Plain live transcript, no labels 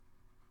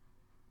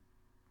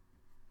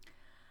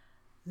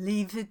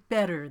Leave it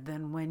better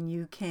than when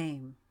you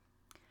came.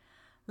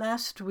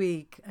 Last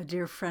week, a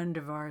dear friend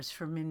of ours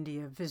from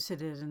India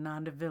visited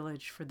Ananda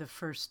Village for the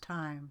first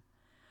time.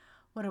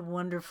 What a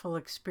wonderful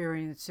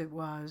experience it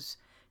was,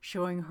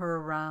 showing her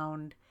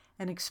around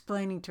and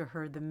explaining to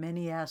her the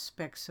many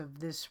aspects of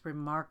this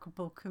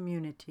remarkable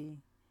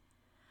community.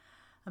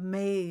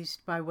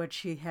 Amazed by what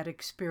she had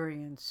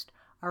experienced,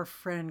 our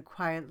friend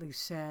quietly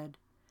said,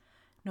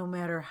 "No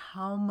matter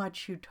how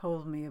much you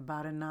told me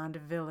about Ananda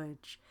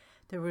Village,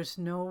 there was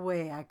no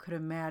way I could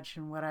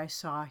imagine what I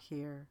saw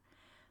here.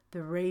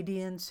 The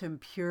radiance and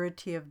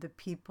purity of the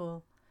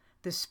people,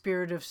 the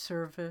spirit of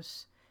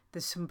service,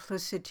 the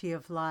simplicity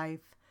of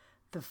life,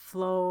 the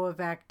flow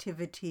of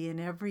activity in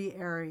every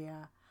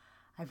area.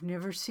 I've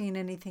never seen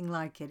anything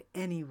like it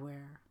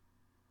anywhere."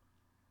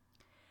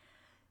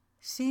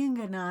 Seeing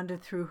Ananda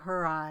through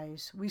her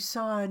eyes, we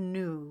saw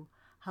anew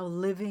how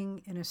living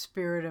in a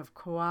spirit of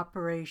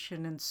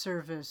cooperation and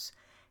service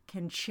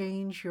can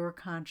change your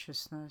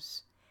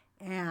consciousness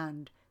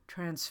and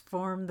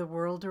transform the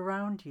world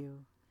around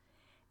you.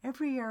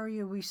 Every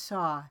area we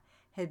saw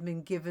had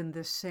been given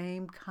the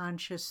same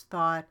conscious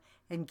thought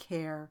and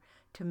care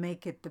to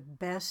make it the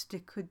best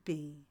it could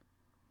be.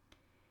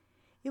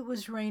 It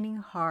was raining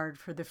hard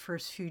for the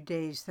first few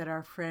days that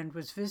our friend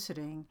was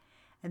visiting,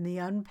 and the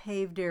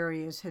unpaved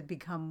areas had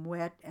become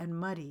wet and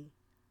muddy.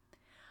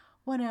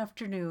 One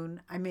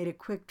afternoon, I made a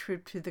quick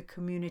trip to the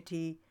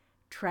community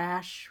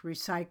trash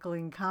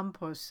recycling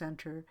compost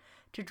center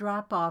to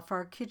drop off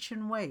our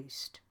kitchen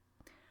waste.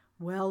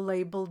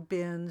 Well-labeled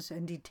bins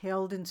and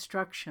detailed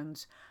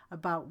instructions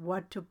about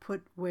what to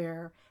put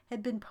where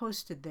had been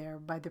posted there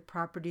by the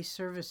property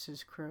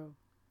services crew.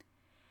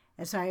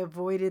 As I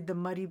avoided the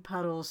muddy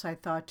puddles, I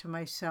thought to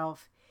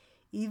myself,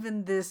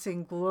 even this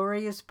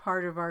inglorious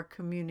part of our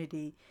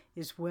community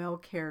is well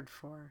cared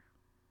for.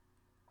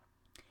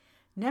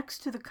 Next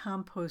to the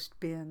compost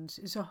bins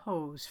is a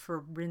hose for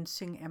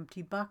rinsing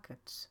empty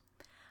buckets.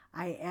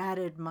 I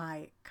added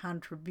my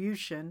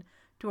contribution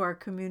to our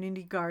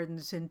community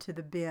gardens into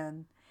the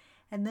bin,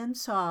 and then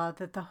saw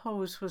that the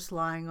hose was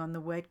lying on the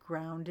wet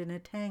ground in a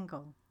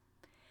tangle.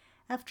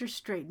 After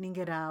straightening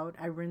it out,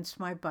 I rinsed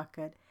my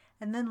bucket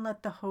and then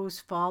let the hose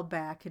fall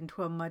back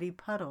into a muddy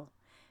puddle.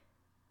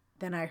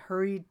 Then I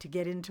hurried to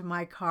get into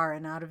my car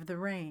and out of the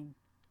rain.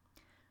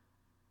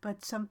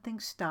 But something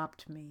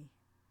stopped me.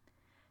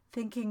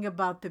 Thinking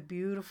about the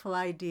beautiful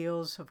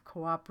ideals of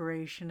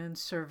cooperation and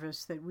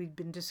service that we'd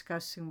been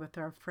discussing with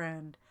our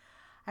friend,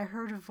 I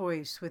heard a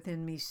voice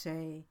within me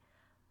say,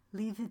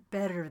 "Leave it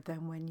better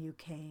than when you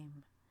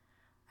came."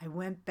 I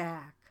went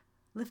back,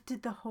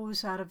 lifted the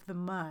hose out of the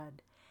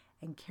mud,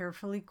 and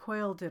carefully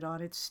coiled it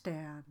on its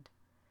stand.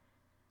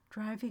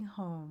 Driving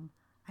home,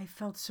 I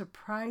felt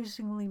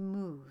surprisingly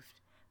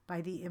moved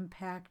by the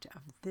impact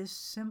of this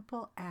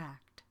simple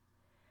act.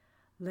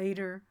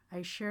 Later,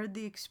 I shared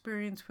the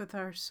experience with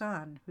our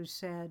son, who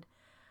said,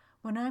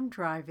 "When I'm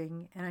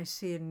driving and I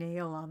see a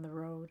nail on the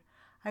road,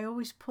 I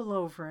always pull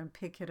over and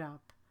pick it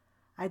up.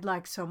 I'd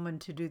like someone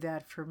to do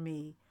that for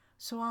me,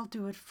 so I'll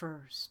do it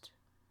first."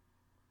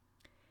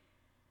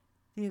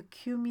 The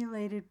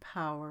accumulated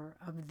power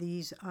of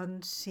these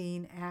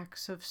unseen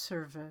acts of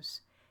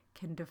service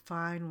can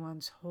define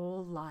one's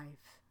whole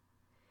life.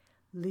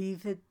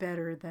 Leave it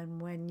better than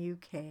when you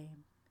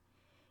came.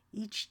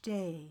 Each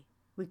day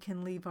we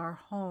can leave our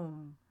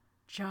home,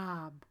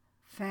 job,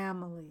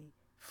 family,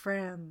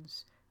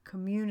 friends,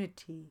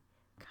 community,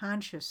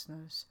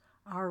 consciousness,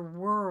 our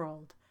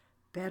world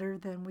better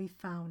than we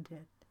found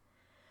it.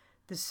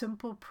 The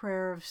simple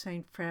prayer of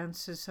St.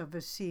 Francis of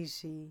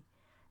Assisi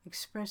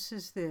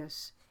expresses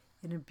this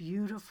in a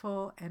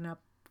beautiful and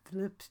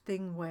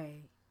uplifting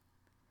way.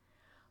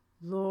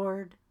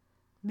 "Lord,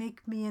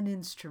 make me an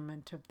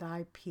instrument of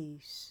thy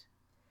peace.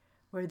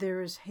 Where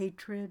there is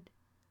hatred,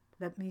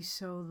 let me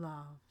sow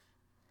love.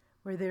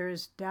 Where there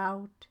is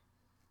doubt,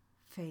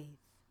 faith.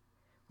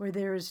 Where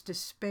there is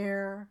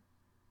despair,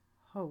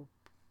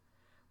 hope.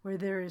 Where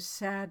there is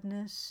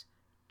sadness,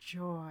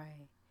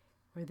 joy.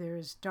 Where there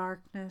is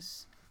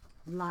darkness,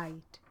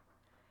 light."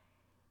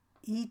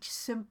 Each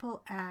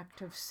simple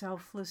act of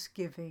selfless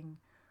giving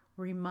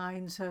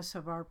reminds us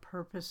of our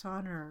purpose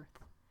on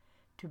earth,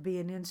 to be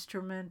an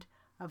instrument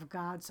of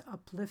God's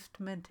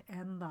upliftment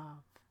and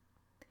love.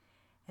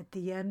 At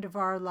the end of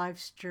our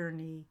life's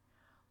journey,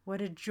 what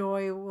a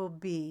joy it will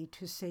be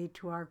to say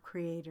to our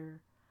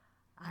Creator,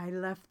 "I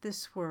left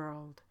this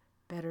world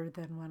better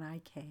than when I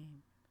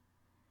came."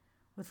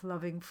 With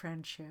loving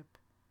friendship,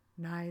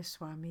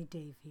 Nayaswami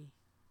Devi.